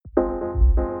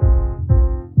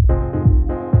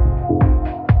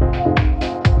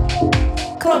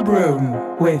Club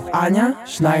Room with Anja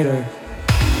Schneider.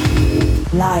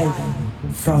 Live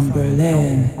from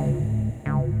Berlin.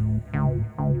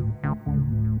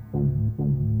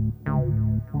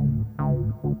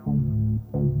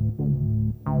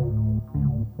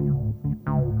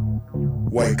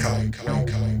 Wake up.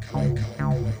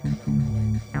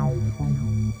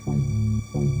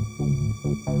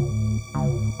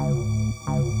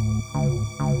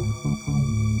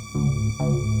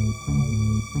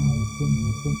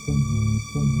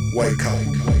 Wake up.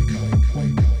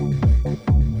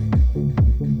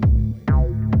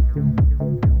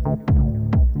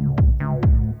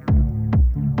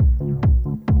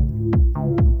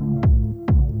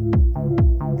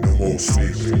 No more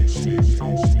sleeping.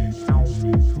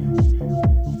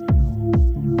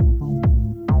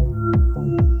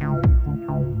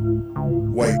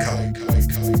 Wake up.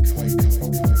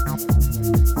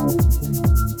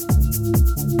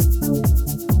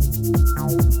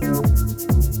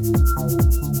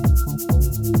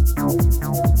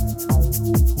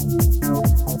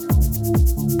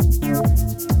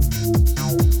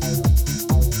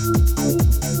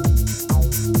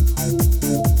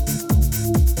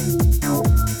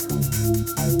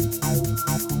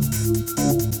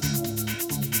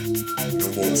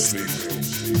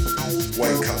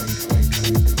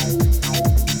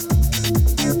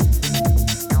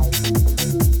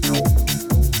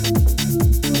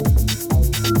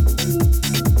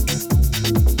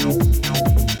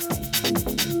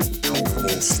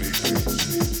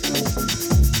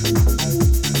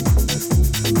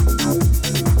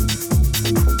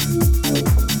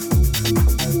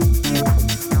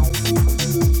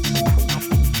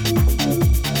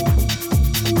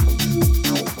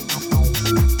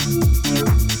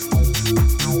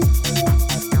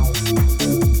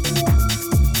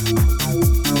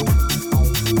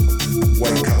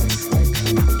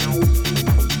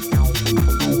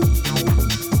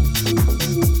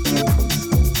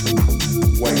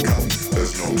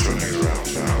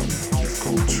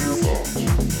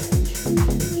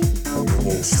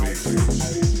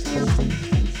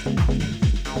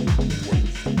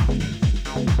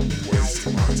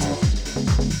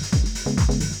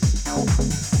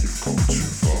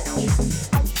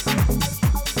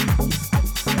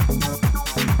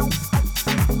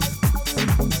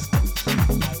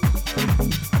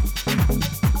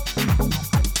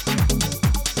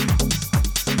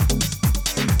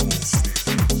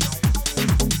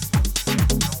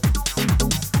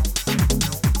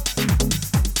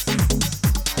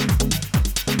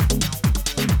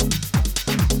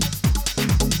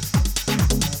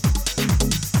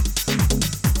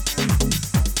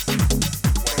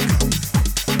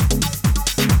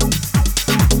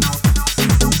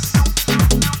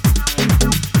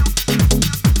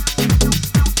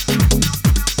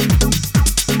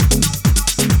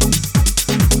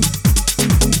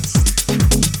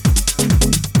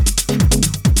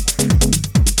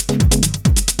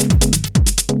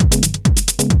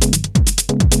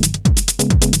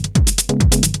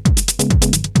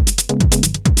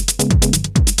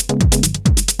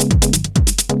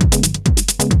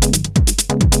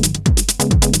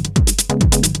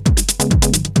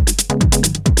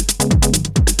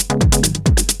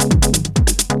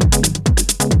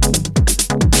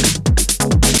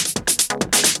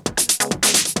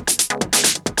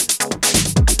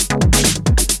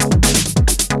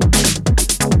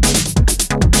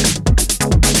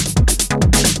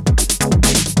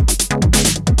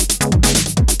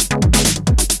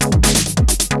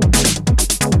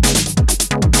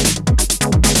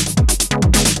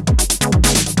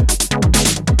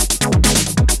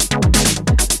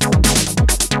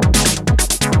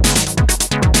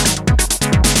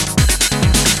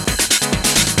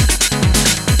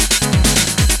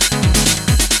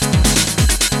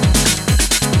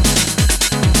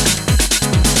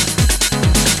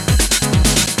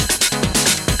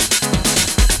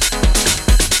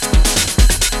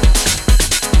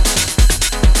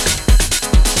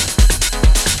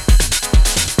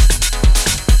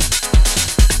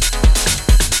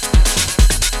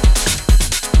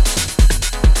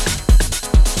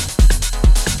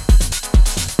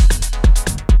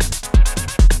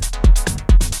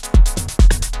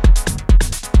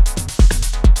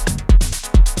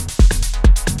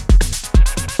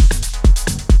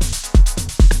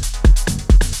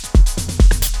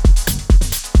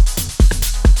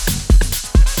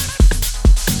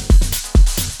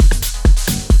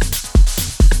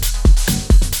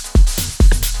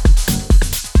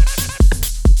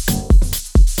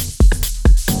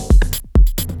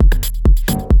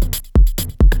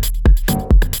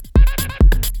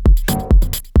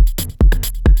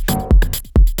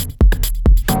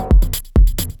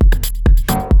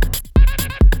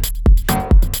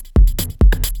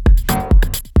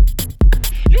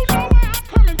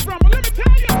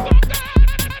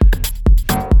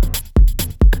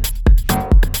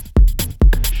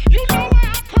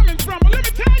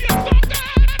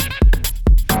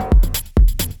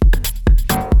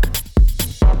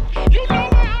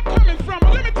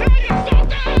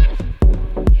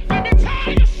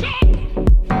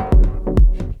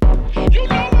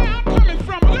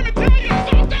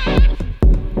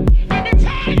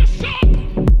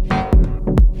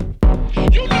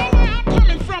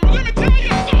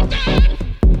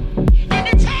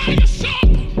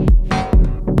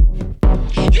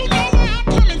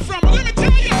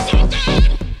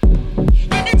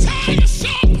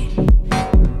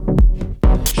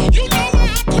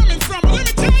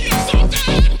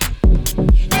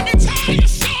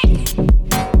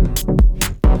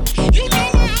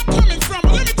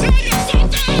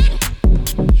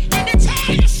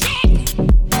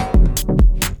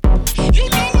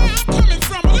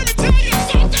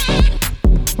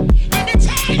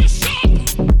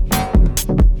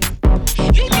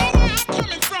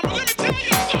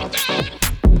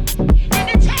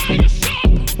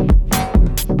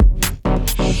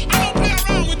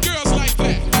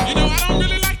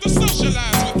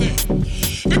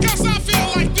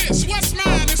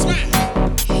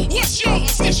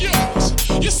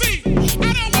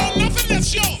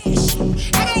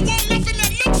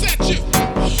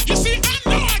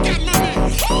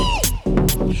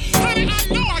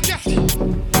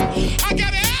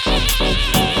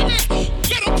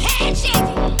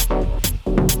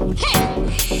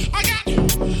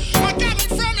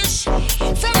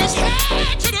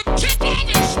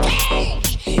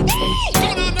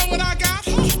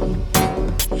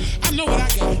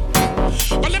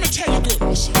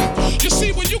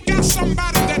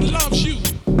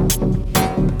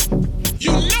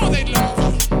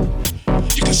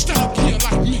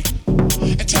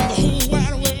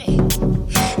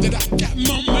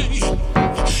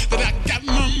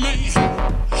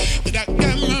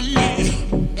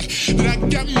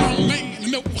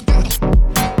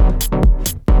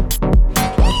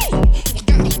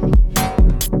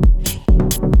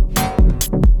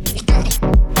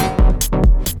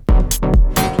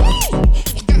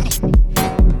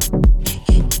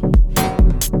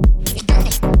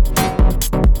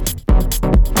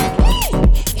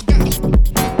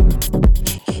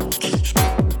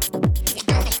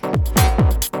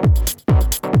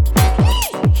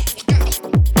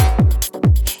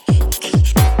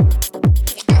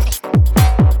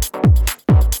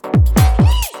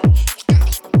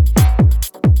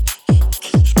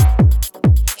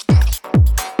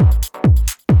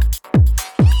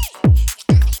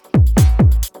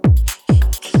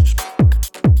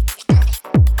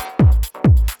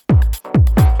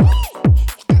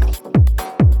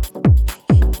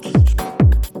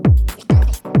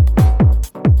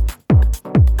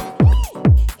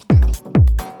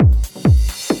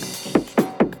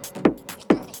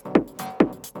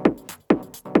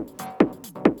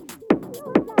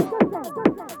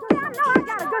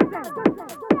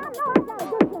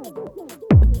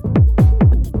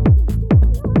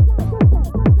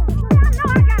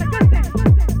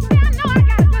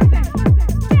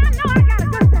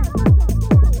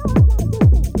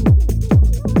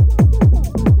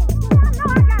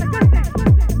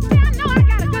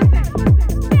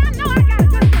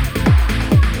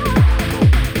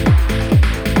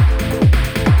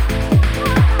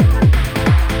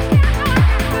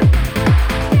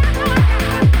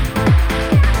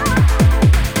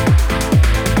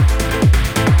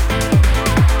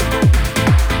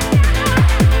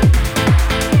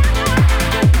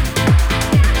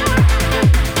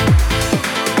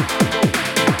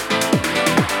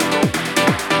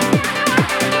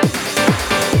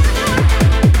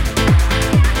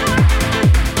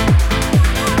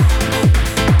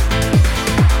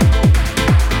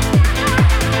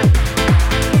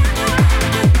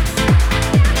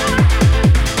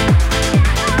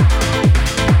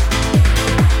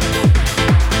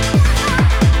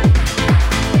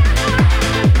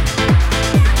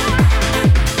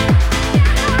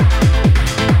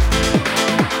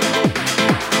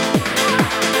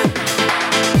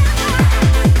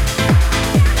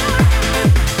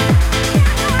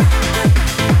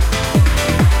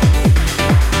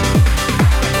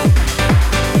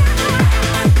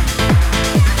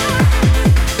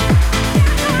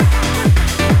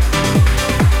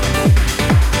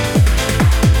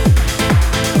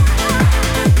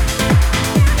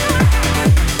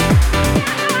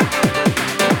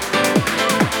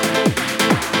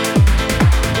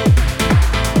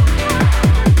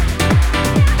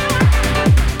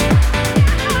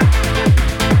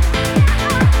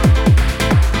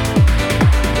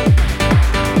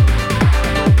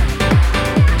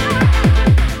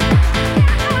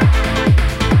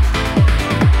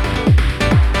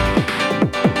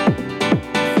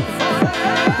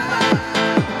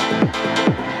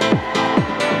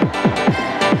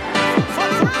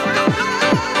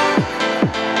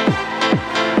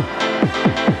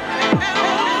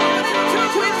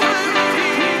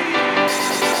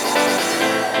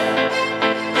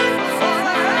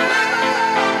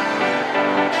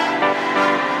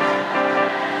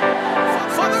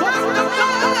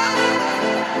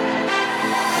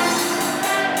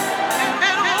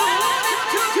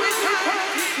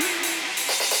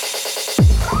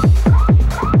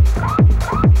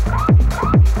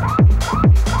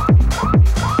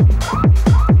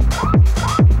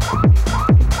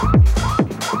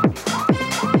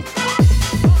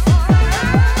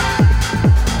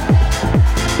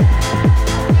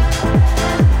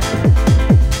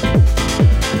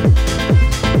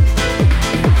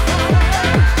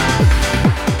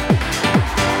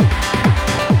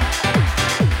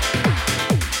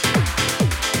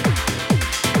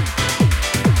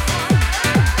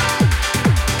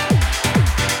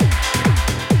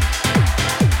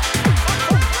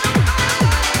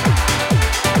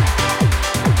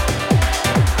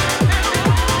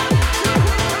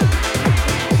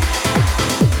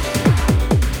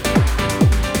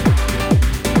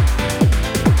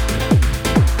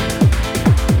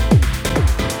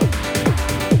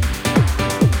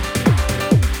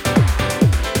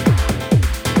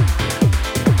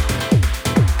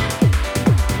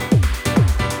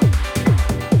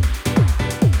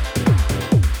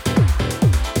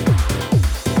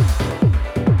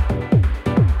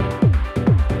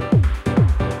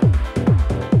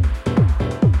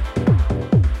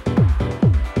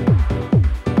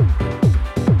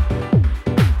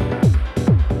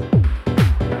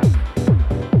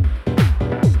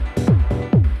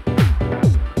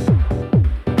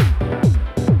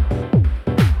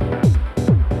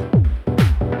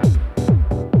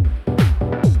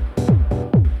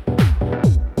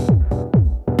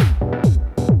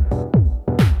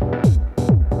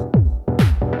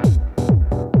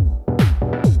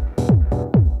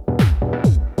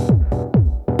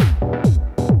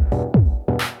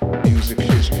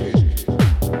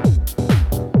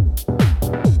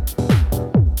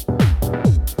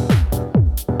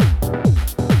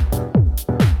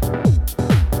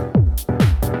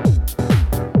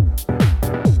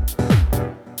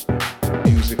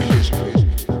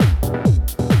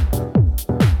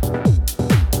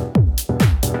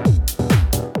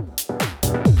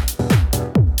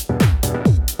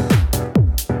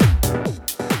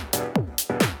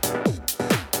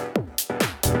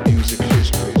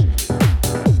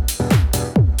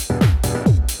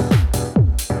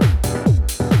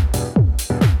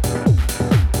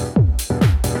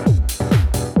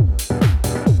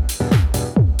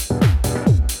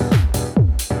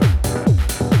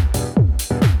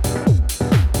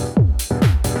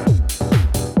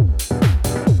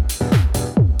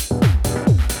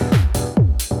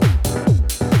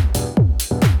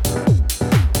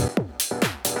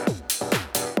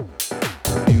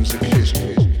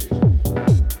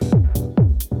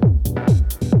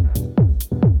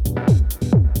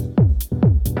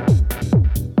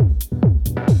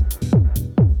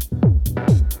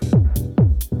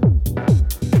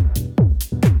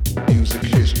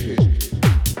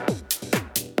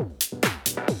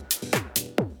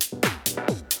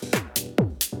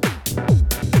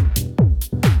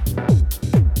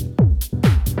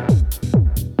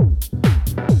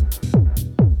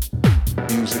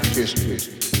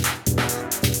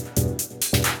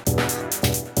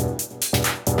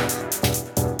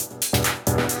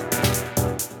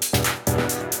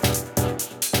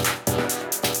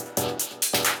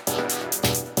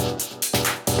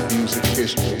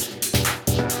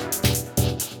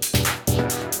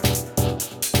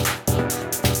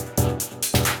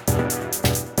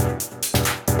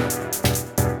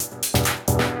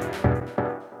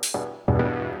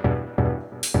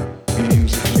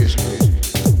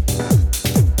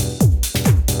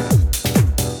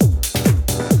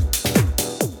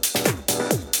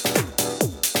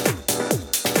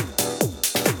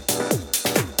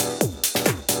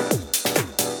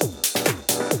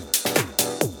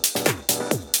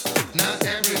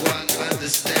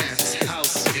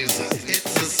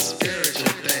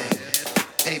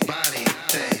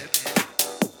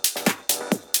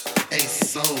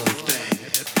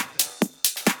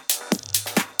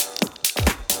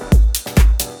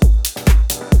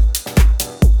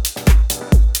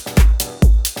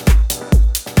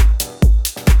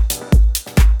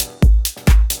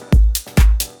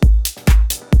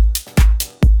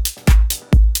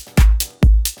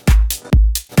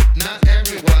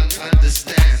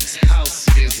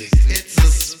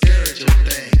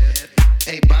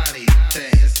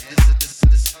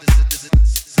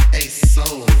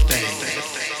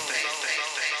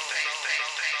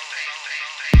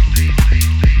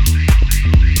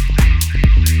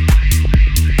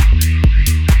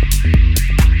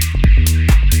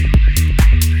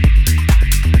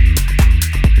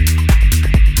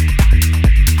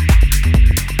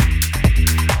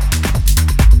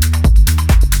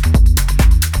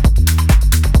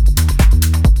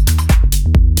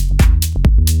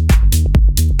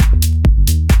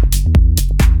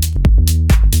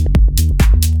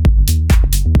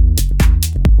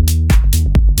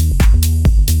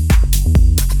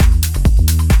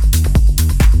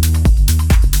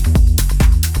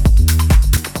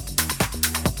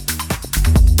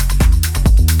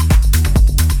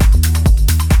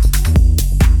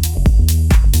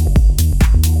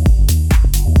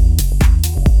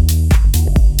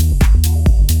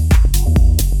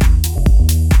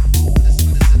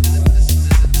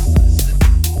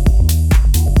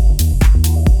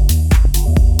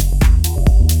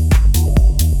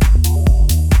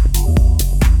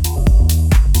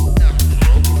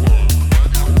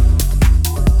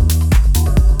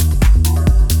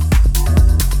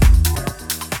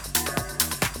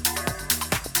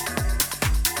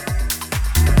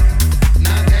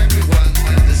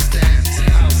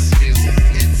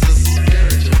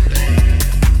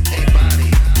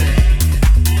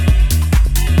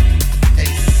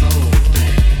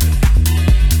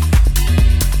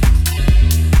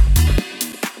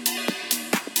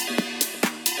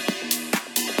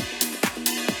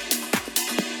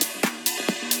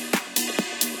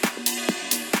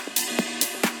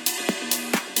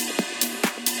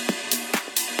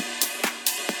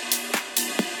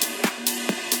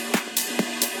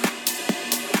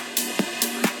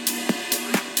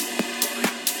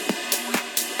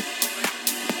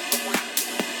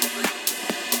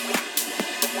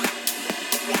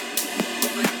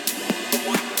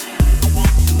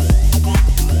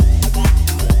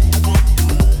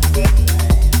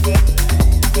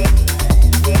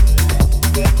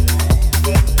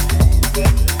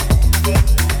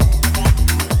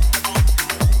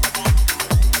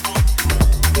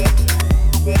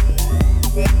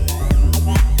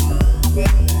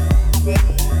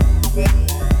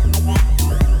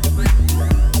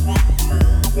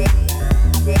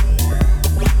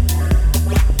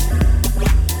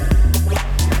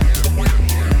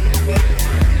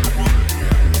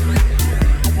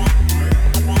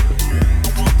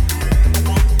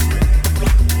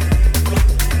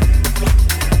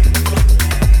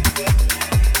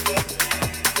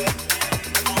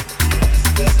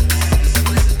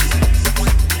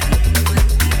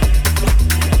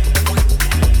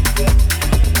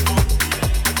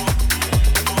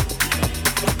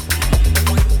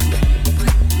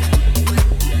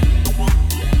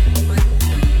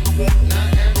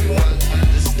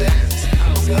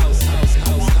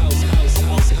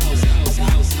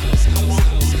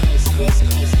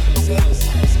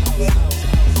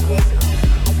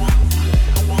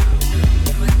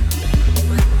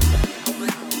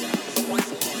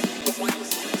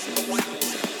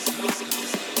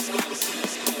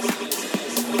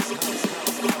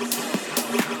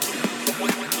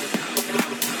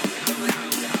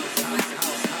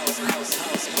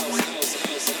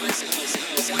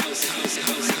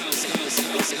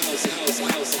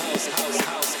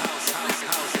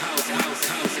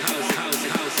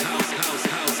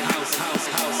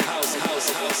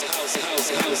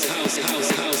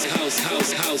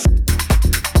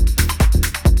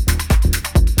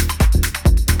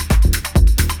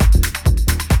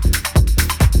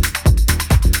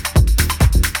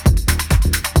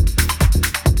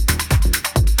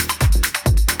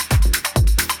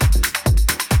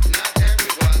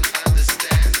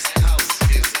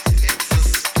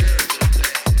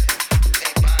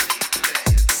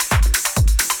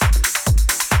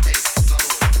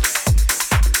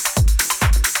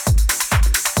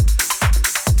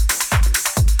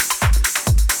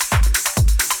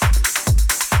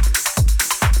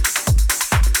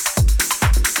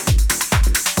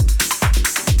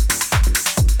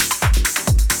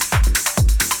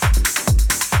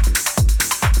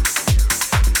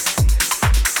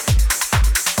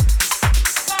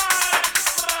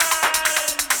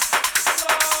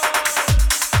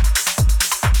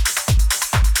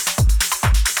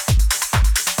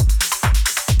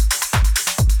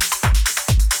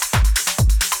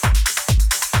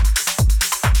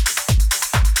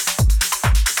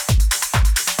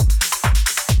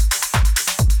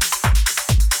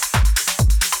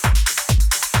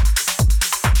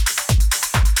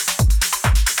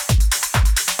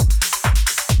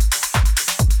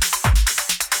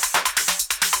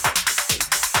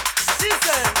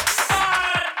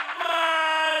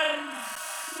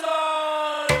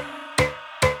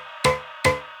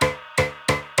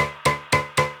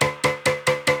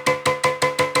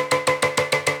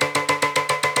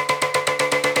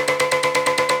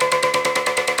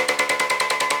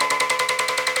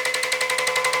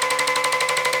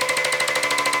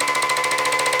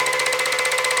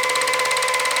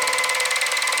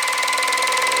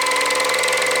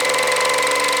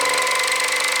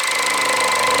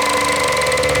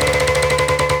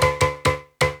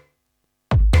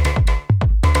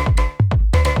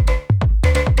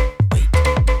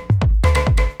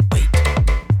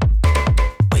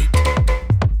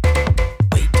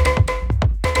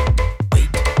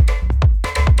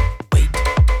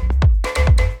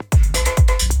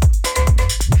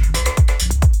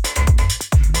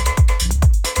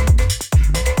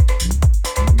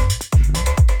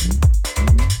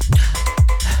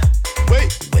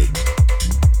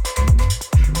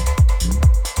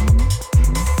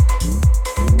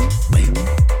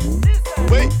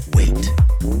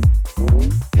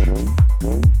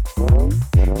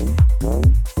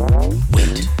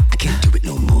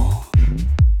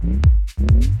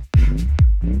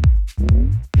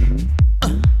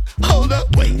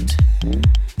 Wait,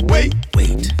 wait,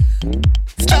 wait,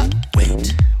 stop,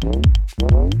 wait,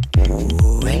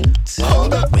 wait,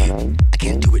 hold up, wait, I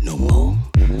can't do it no more.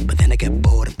 But then I get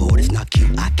bored and bored is not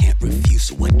cute. I can't refuse,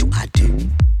 so what do I do?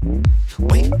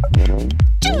 Wait,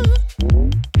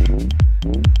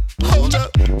 hold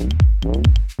up.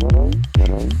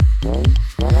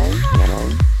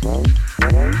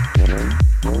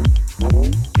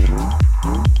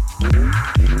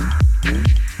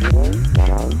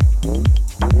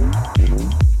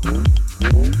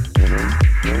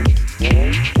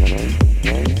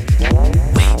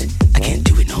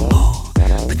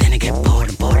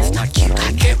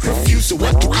 So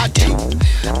what do I do?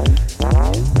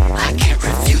 I can't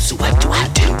refuse, so what do I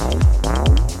do?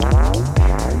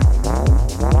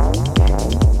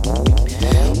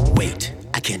 Wait,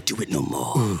 I can't do it no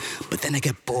more. But then I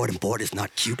get bored and bored is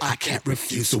not cute. I can't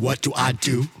refuse, so what do I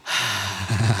do?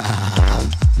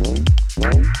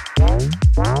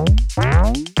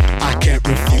 I can't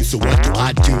refuse, so what do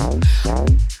I do?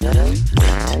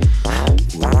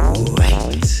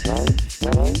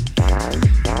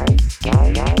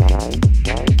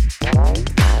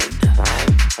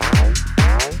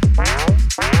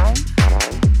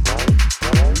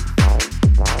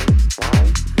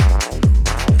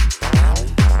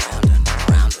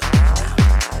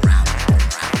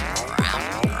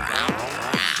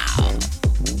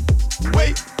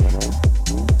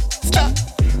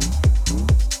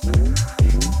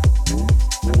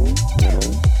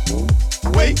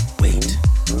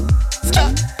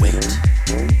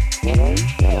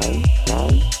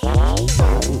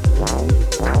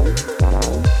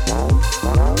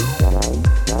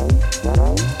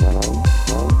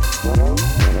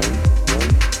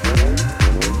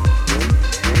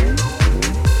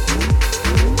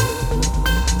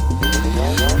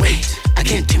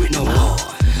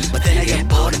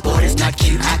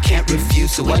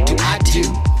 So what do I do?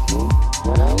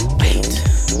 Wait.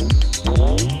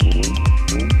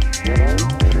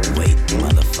 Wait,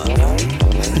 motherfucker.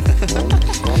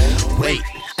 Wait,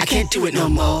 I can't do it no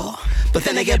more. But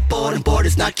then I get bored and bored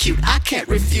is not cute. I can't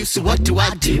refuse, so what do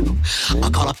I do? I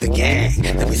call up the gang,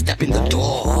 then we step in the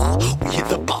door. We hit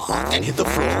the bar and hit the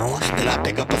floor. Then I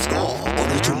pick up a score,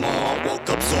 ordered 2 more. Woke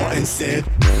up sore and said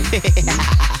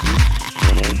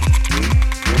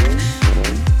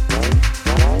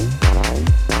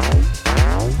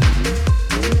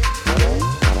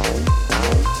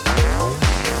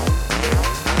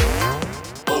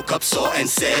up sore and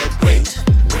said, wait,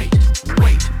 wait,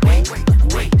 wait, wait, wait,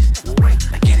 wait, wait,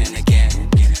 again and again,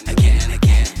 again and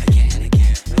again, again and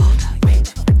again. Hold up, wait,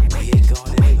 where you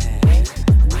going anywhere? Wait,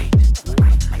 wait,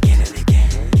 again and again,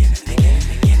 again and again,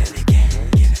 again and again,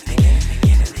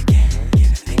 again and again, again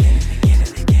and again, again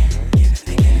and again, again and again, again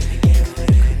and again,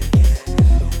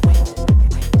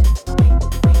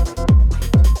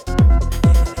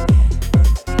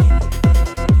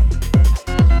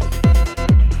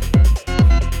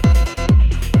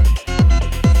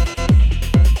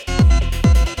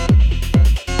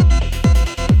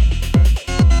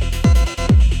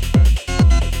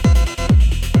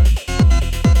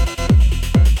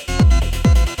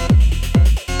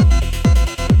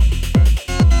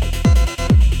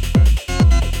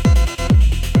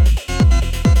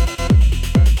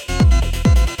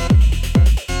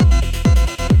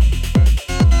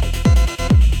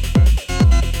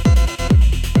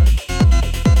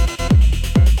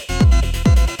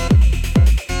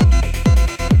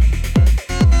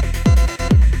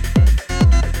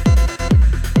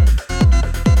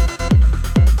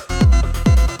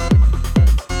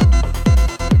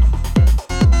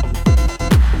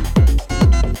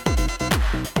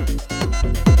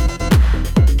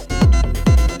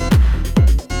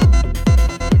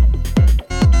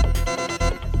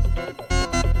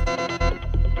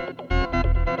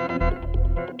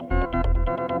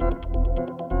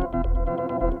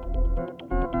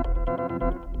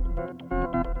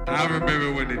 I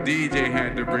remember when the DJ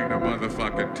had to bring the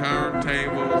motherfucking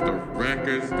turntables, the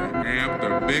records, the amp,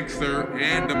 the mixer,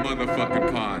 and the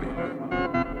motherfucking party.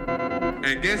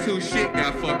 And guess whose shit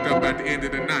got fucked up at the end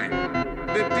of the night?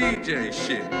 The DJ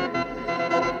shit.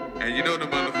 And you know the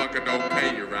motherfucker don't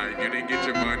pay you, right? You didn't get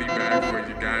your money back for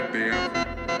your goddamn.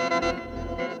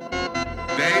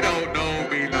 They don't know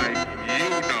me like you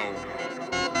know.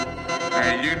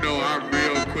 And you know I'm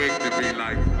real quick to be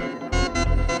like,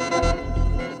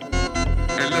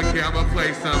 and look here, I'ma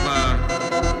play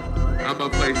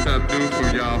some new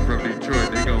for y'all from Detroit.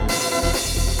 They gon'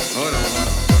 hold on.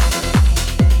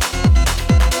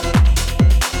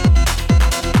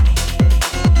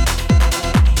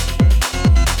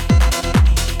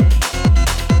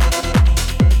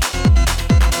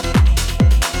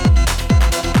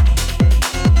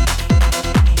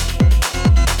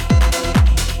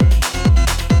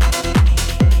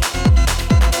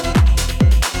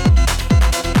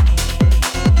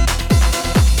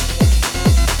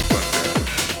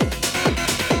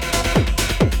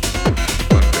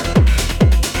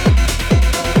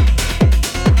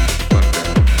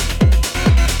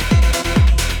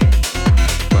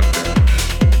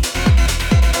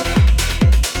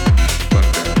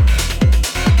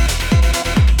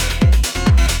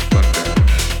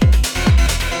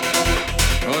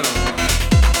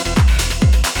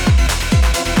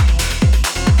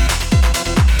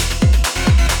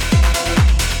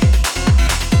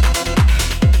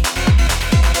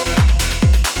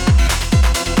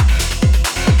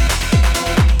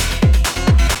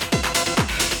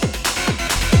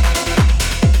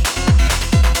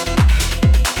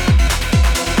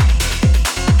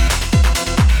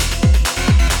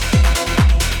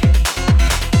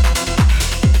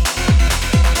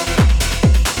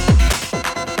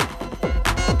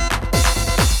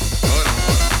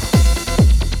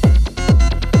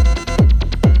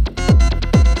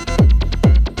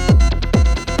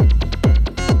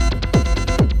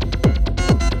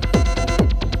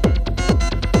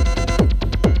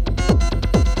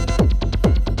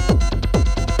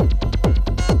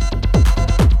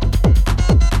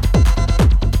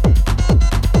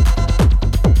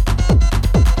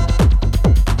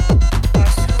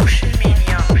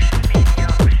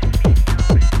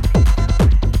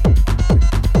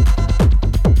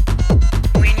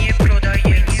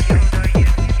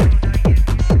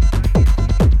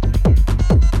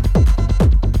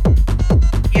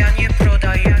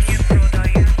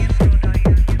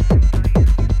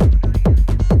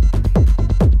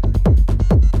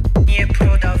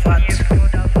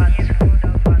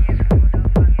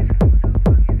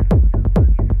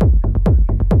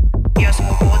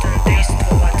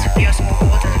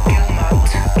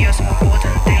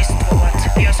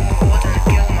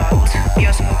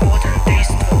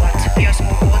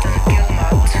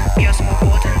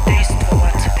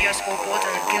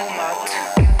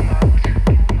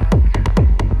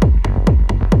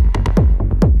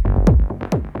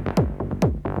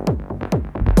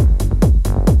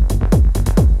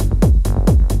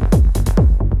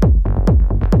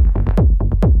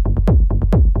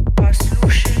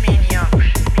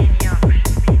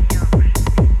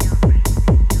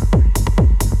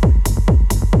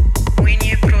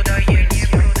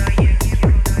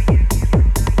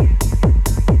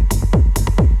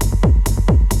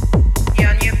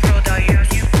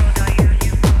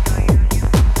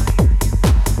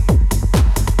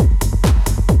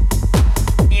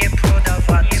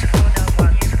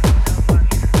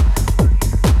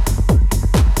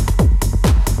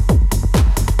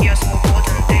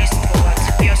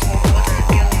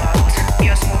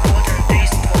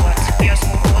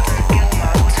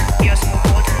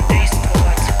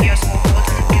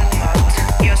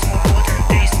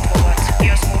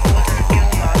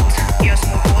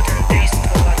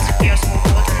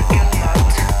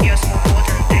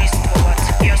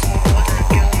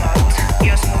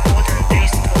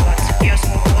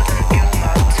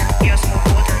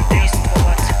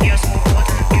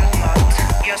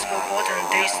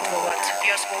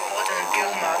 свободен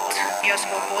думать, я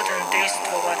свободен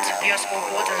действовать, я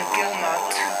свободен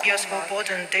думать, я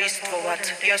свободен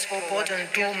действовать, я свободен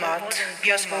думать,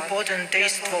 я свободен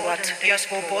действовать, я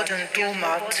свободен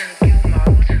думать.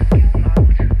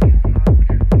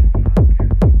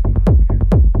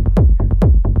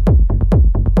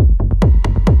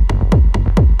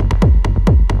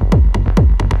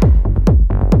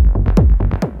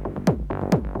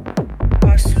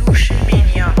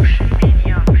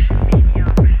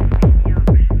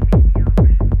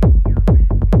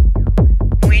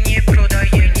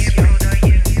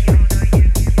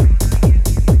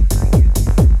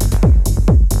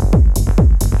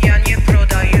 Я не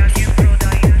продаюсь.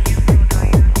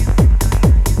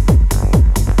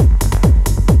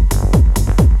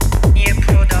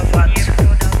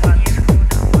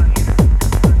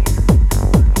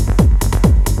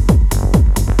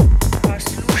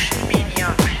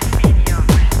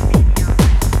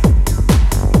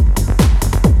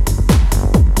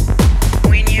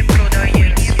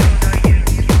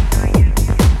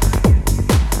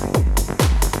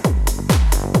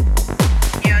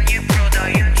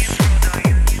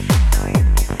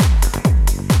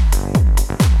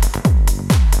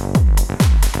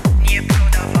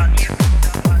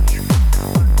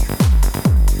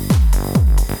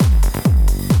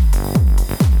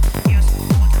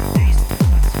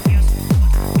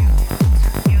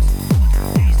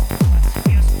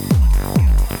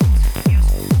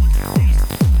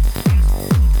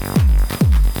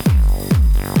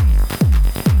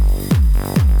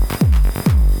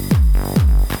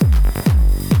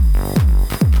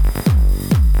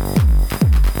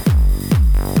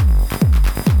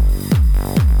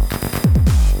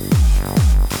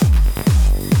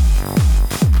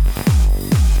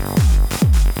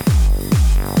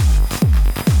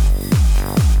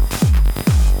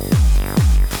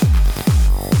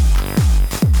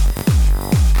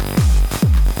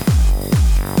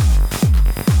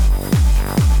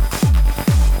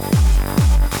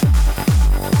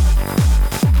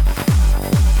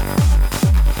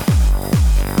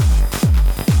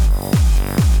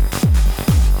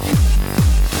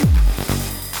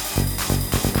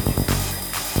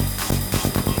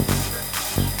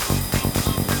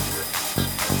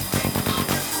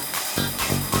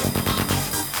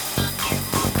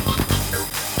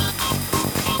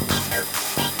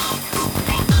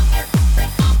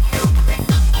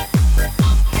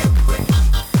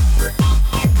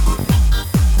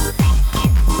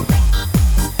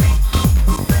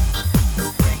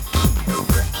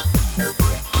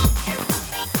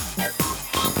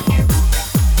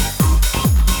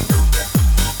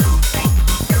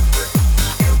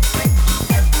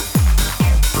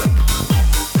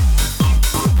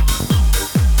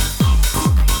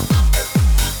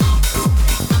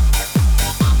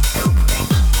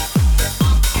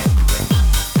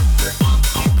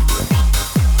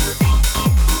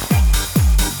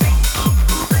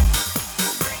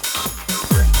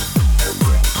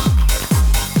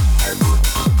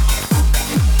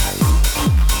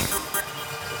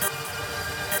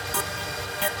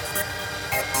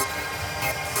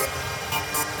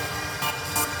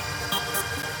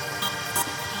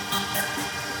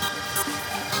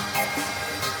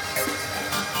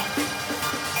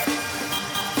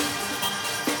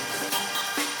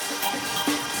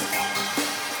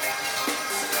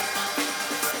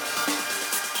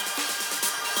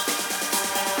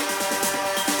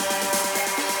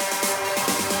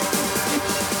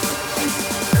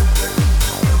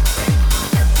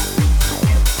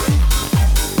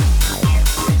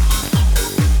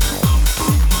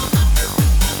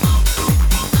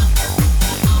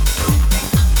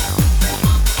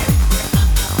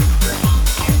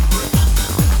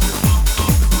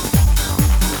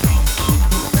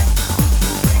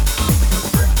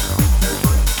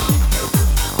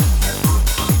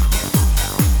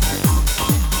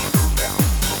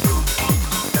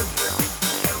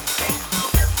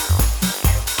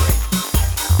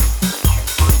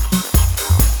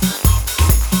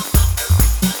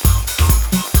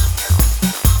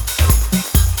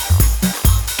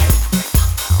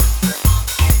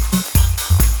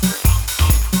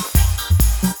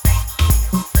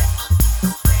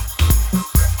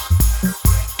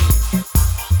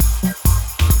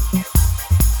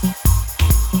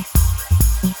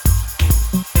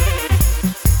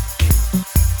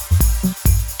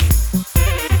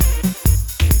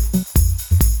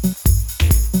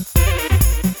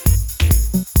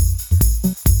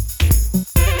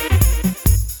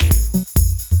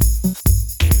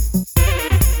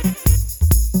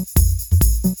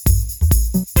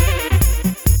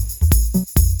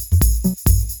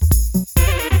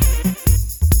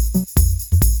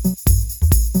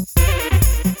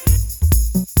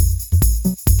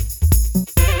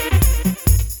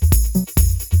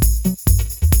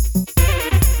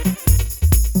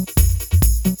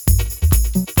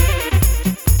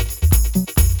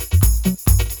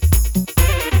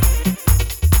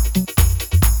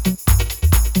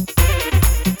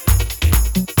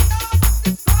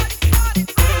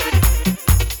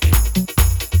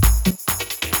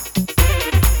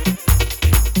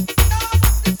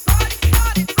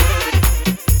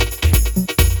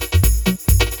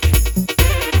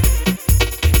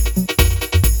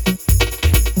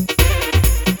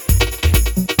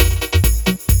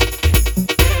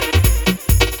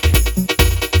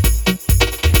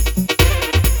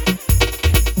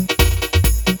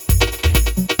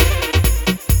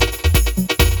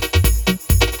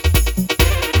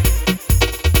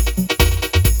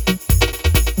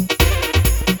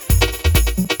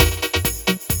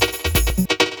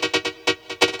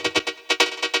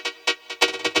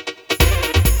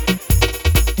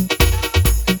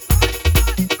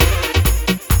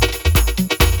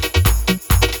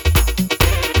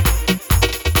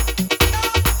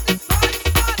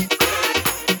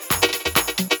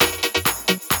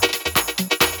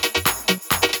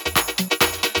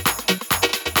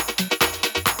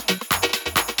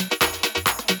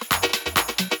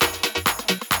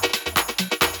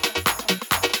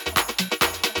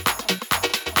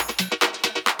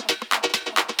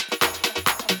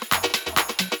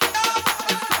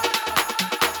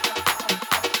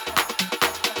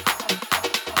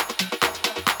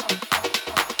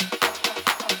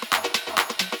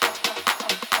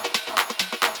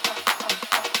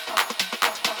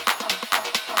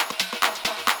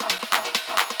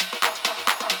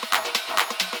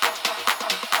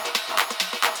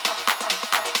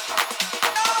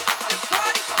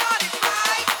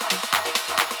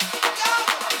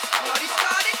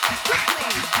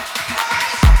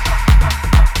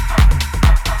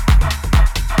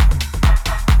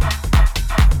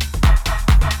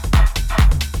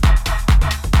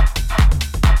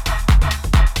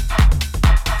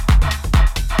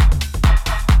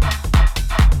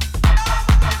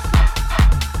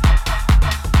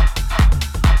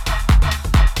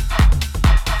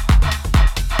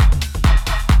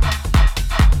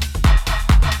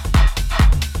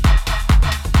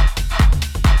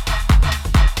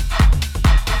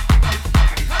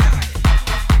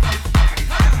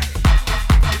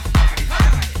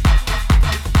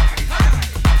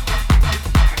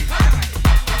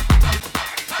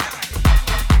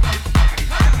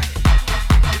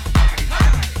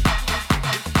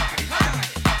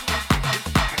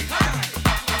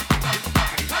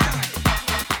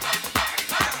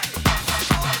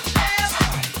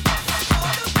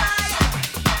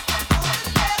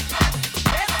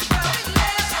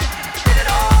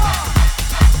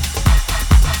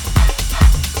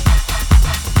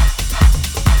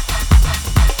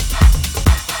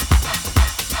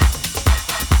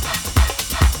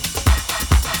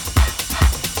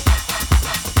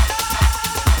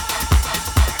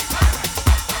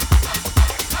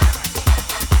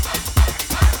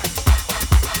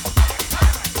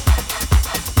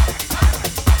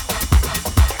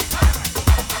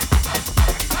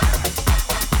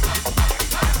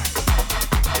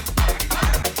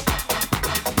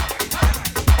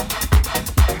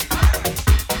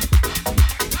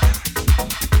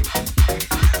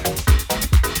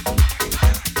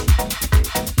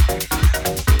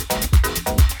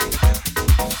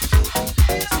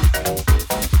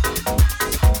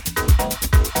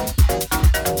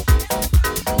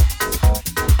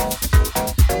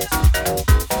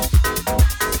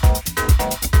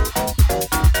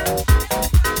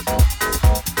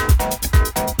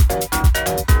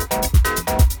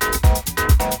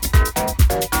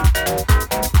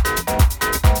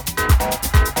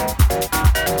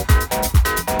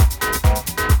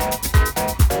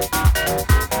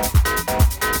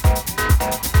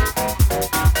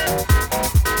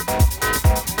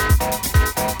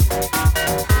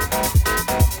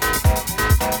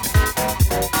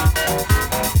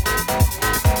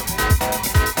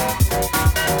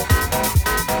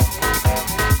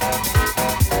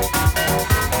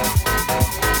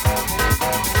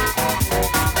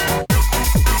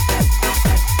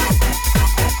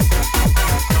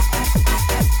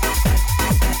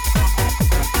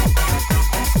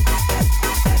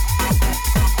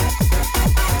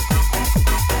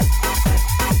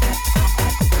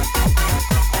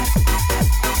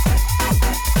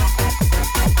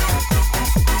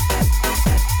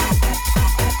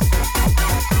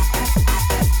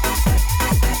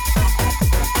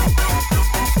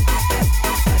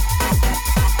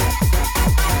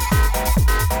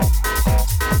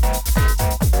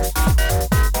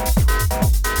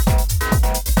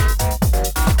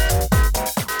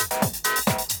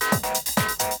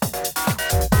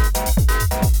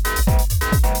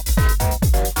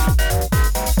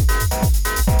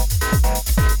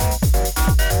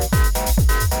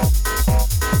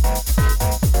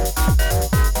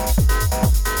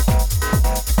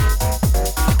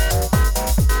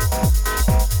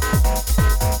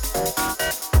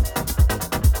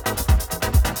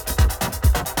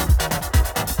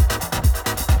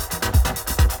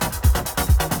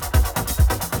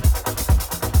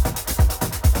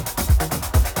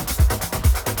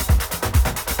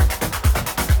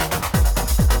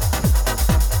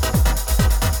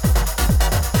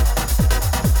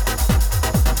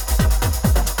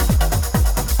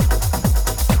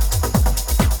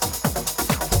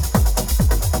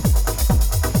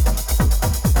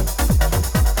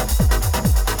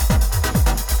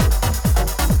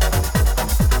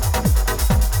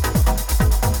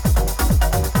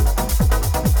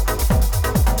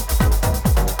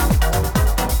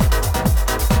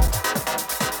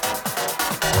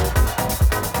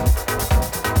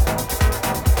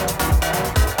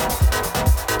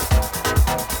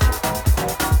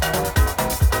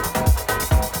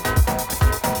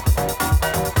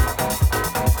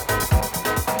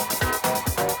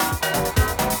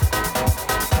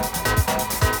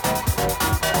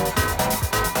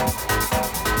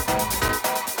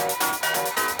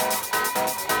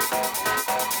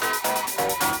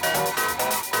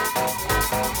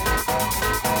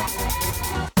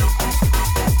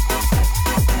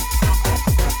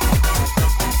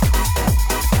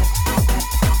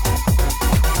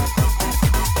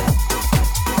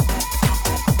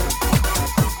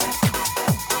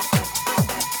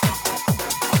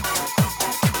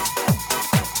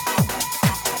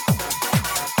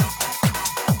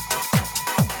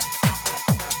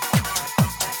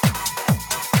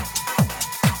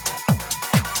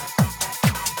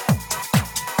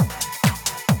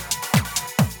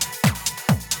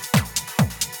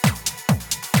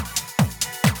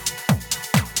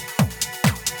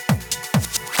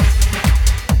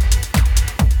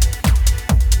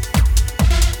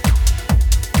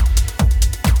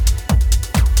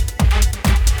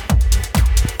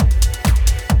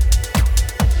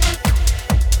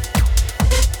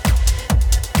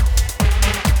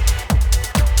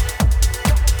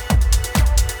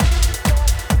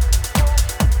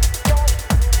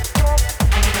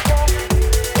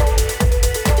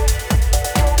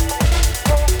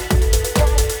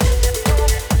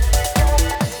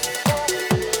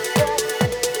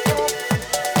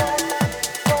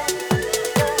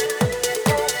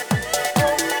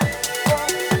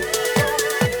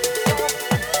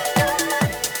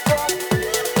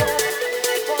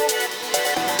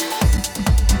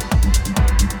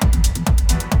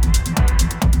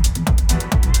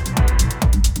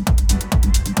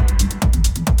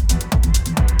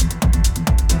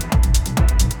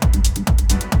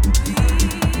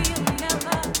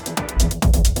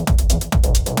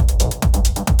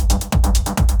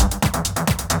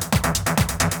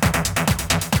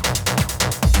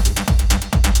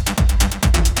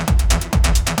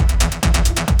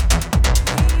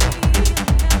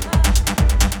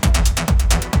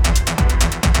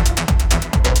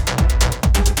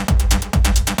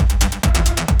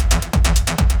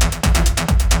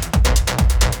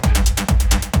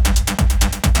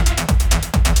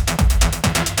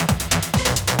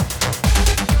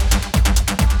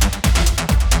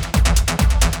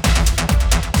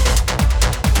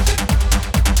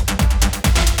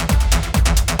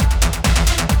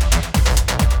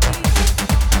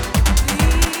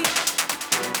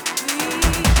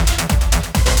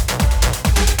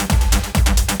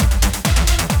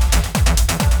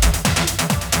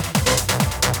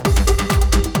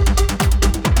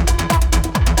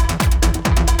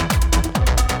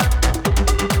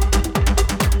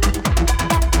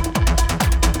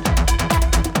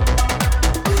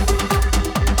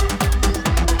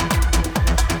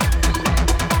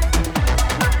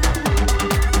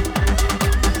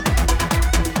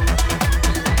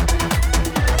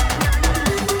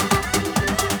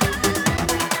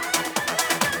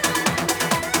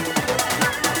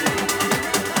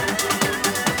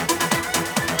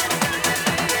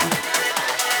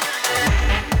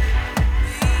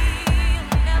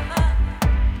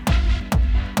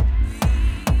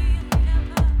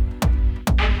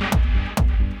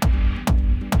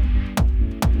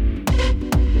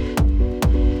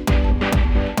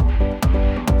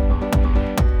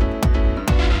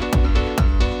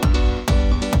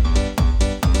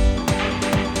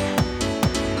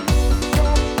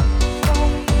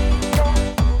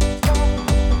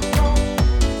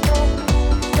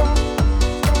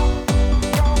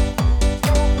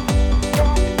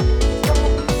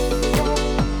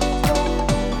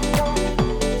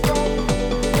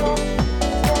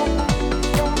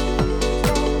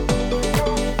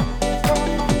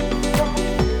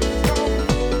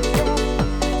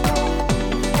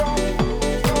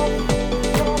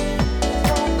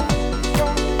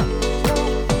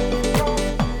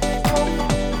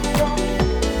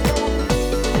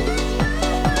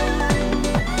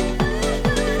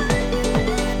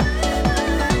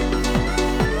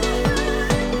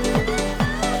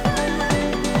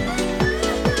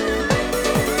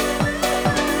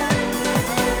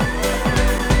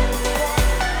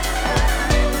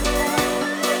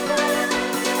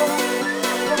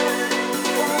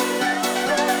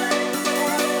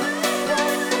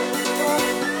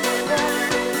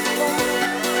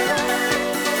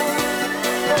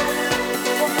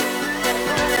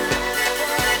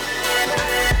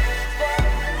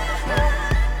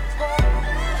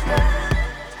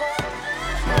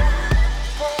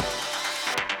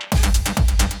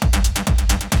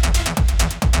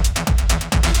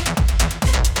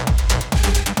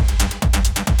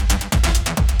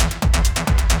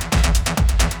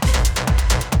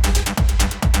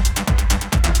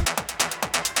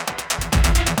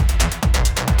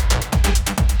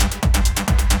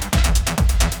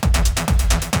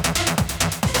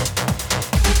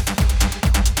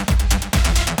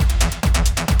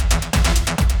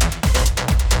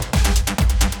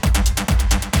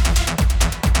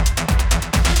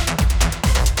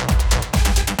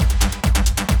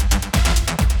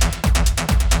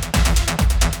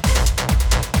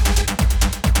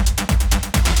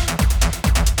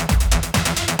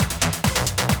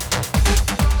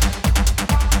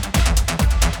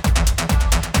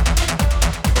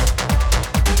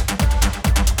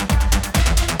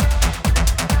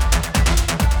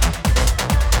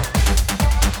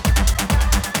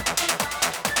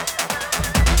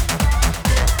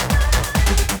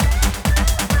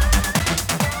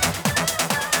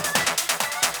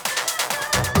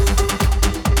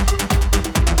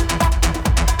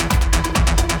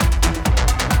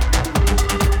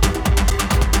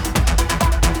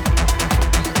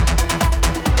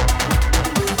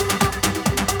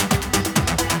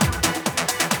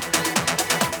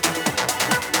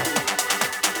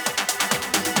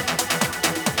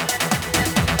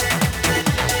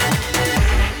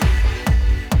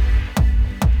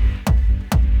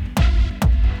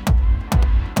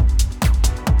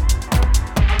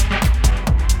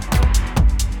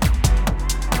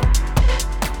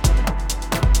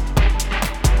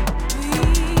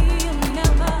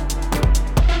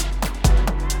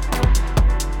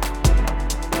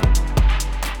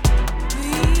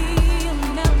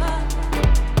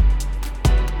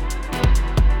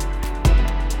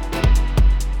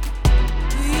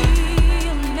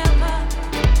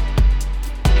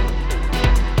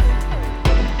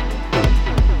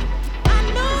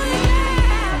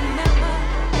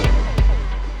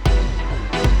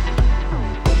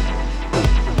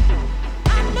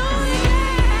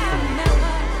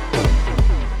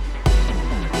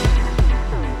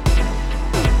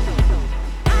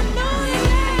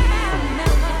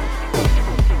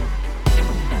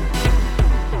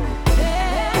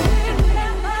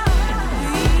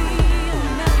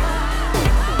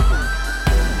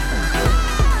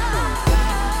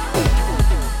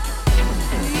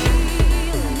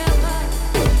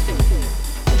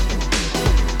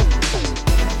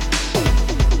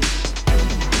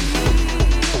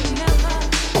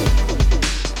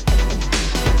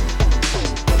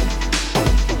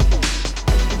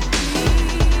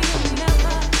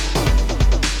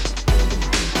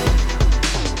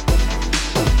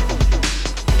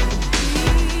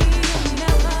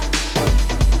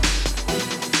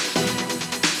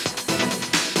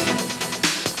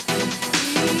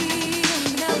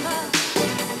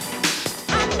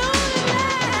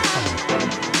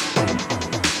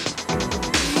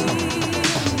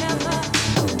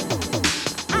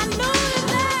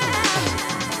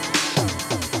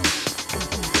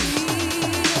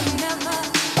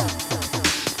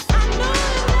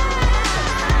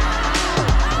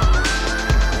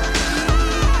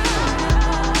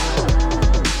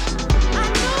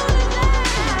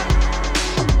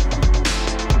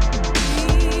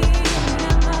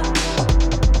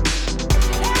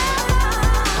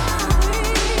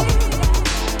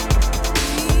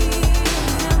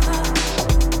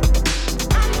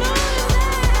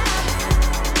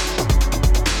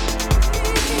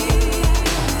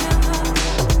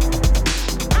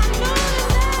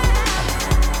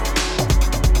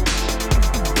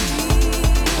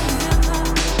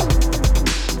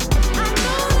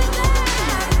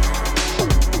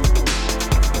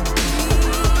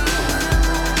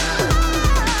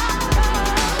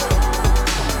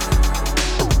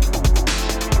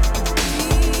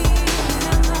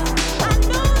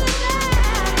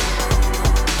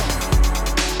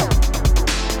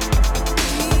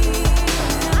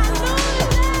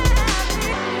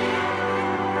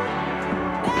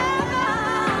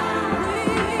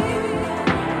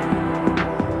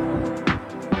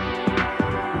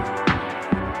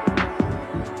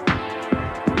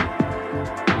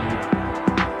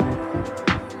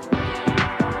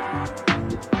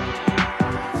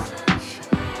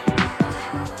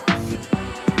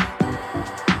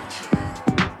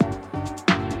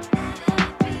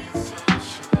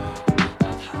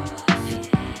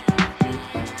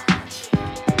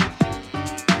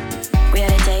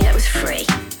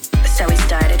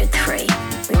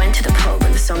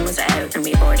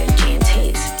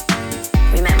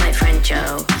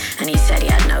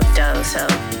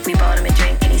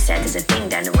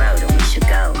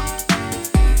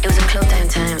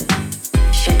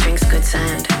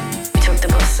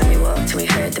 walked and we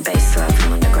heard the bass throb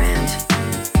from underground.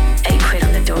 8 quid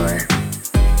on the door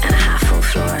and a half full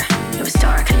floor. It was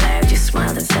dark and loud, you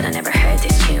smiled and said I never heard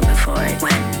this tune before. It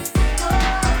went.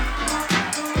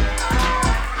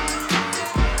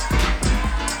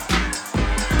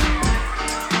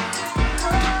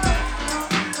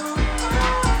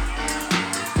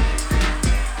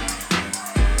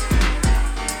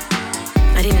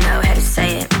 I didn't know how to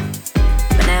say it,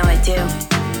 but now I do.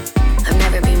 I've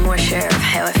never been more sure of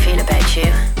how I feel about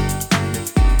you.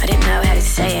 I didn't know how to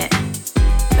say it,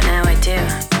 but now I do.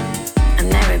 I've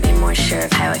never been more sure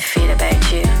of how I feel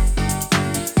about you.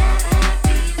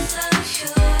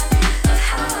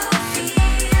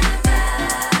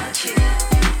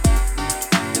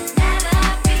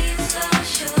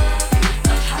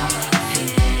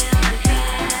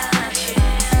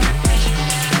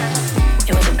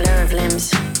 It was a blur of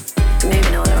limbs,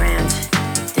 moving all around.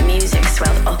 The music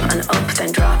swelled up and up,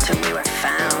 then dropped, and we were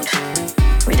found.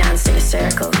 We danced in a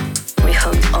circle, we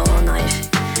hugged all night.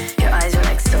 Your eyes were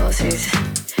like saucers,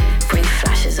 brief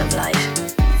flashes of light.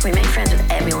 We made friends with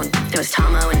everyone. There was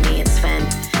Tomo and me and Sven.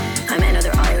 I met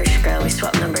another Irish girl, we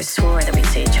swapped numbers, swore that we'd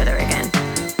see each other again.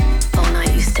 All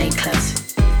night you stayed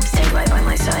close, stayed right by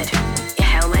my side. You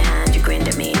held my hand, you grinned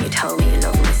at me, and you told me you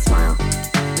loved my smile.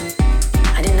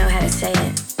 I didn't know how to say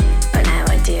it, but now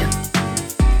I do.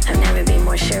 I've never been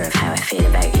more sure of how I feel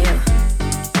about you.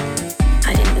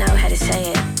 I didn't know how to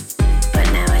say it, but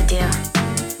now I do.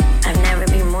 I've never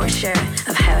been more sure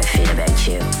of how I feel about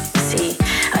you. See,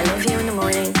 I love you in the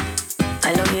morning,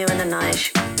 I love you in the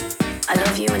night. I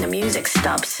love you when the music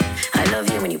stops, I love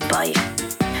you when you bite.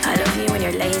 I love you when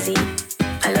you're lazy,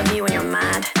 I love you when you're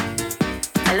mad.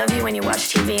 I love you when you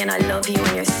watch TV, and I love you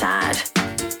when you're sad.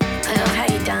 I love how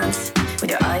you dance, with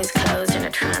your eyes closed in a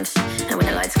trance. And when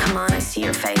the lights come on, I see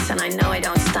your face, and I know I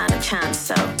don't stand a chance.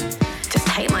 So, just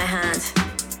take my hand,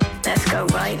 let's go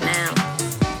right now.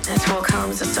 Let's walk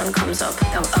home as the sun comes up,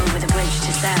 go over the bridge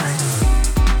to South.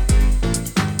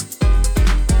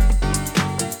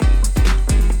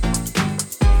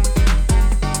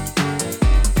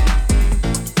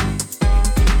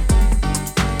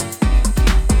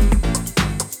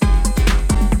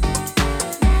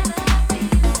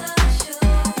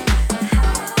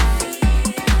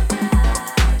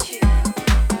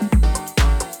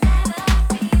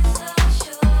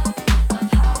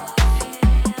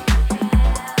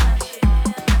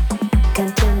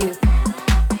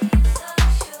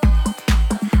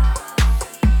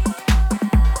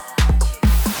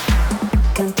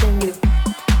 Continue.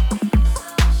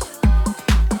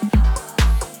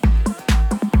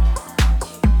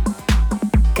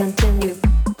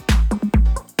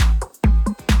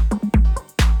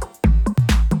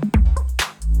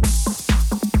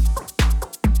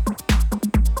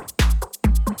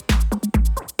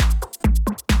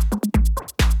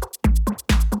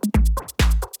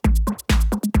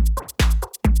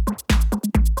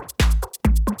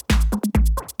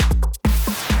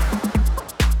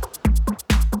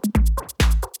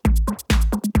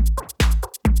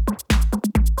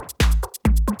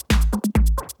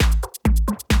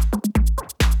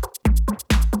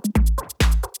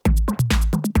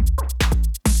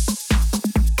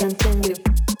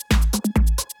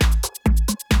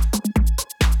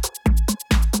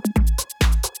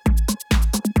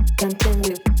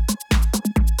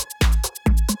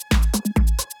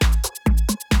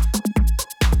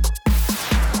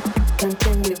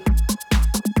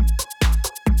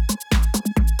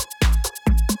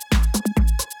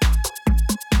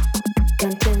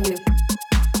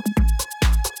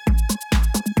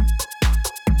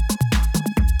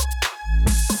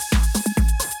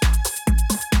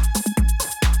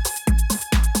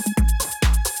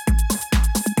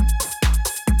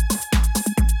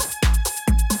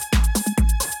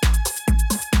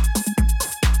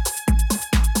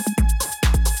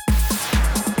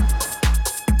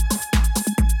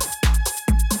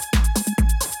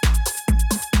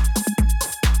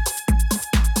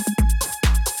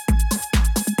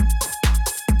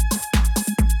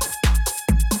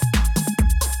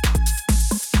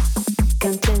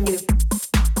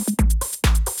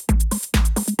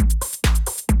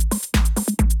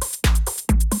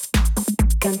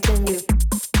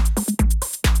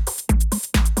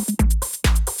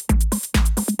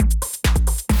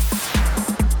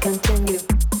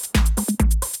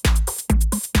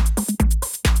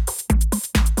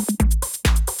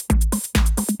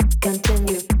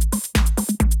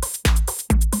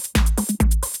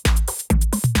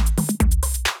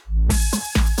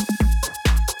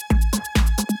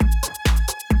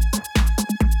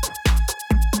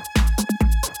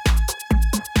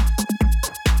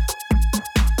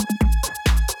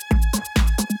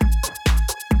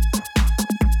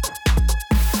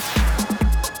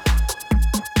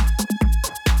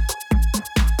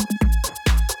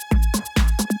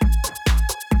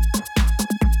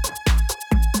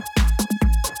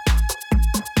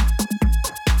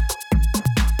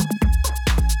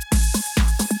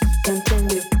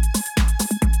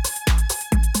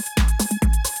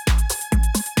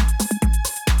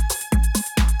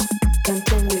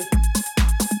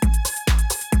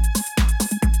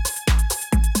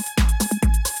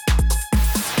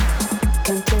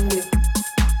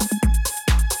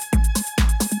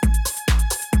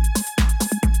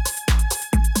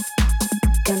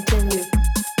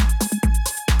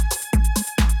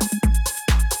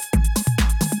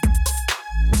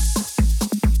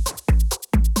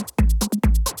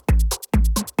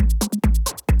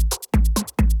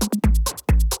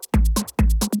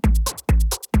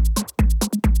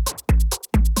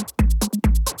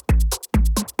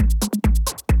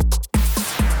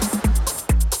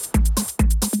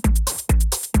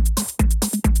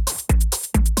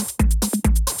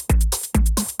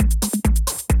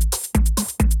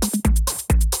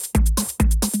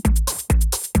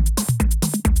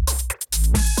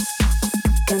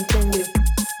 Continue.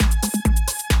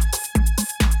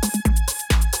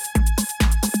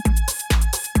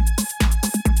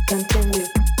 Continue.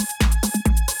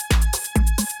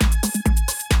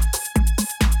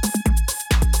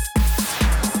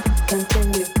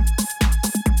 Continue.